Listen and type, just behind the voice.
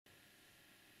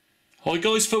Hi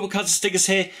guys, Football Cards and Stickers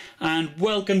here, and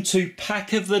welcome to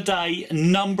Pack of the Day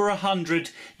number 100.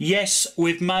 Yes,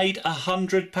 we've made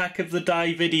 100 Pack of the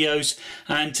Day videos,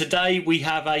 and today we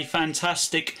have a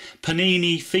fantastic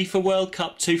Panini FIFA World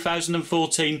Cup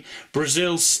 2014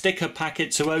 Brazil sticker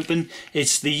packet to open.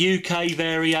 It's the UK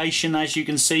variation, as you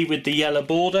can see, with the yellow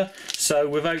border. So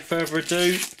without further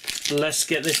ado, let's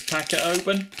get this packet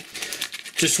open.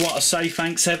 Just want to say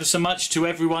thanks ever so much to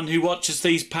everyone who watches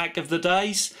these Pack of the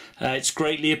Days. It's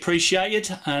greatly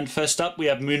appreciated. And first up we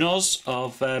have Munoz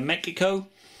of Mexico,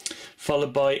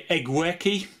 followed by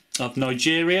Egweki of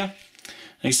Nigeria.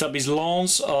 Next up is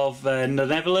Lens of the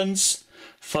Netherlands,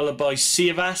 followed by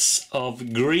Siavas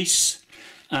of Greece,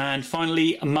 and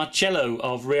finally Marcelo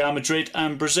of Real Madrid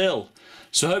and Brazil.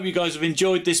 So I hope you guys have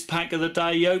enjoyed this Pack of the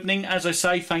Day opening. As I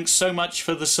say, thanks so much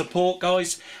for the support,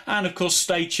 guys. And of course,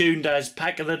 stay tuned as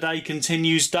Pack of the Day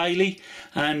continues daily.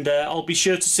 And I'll be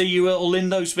sure to see you all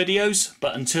in those videos.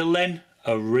 But until then,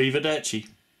 arrivederci.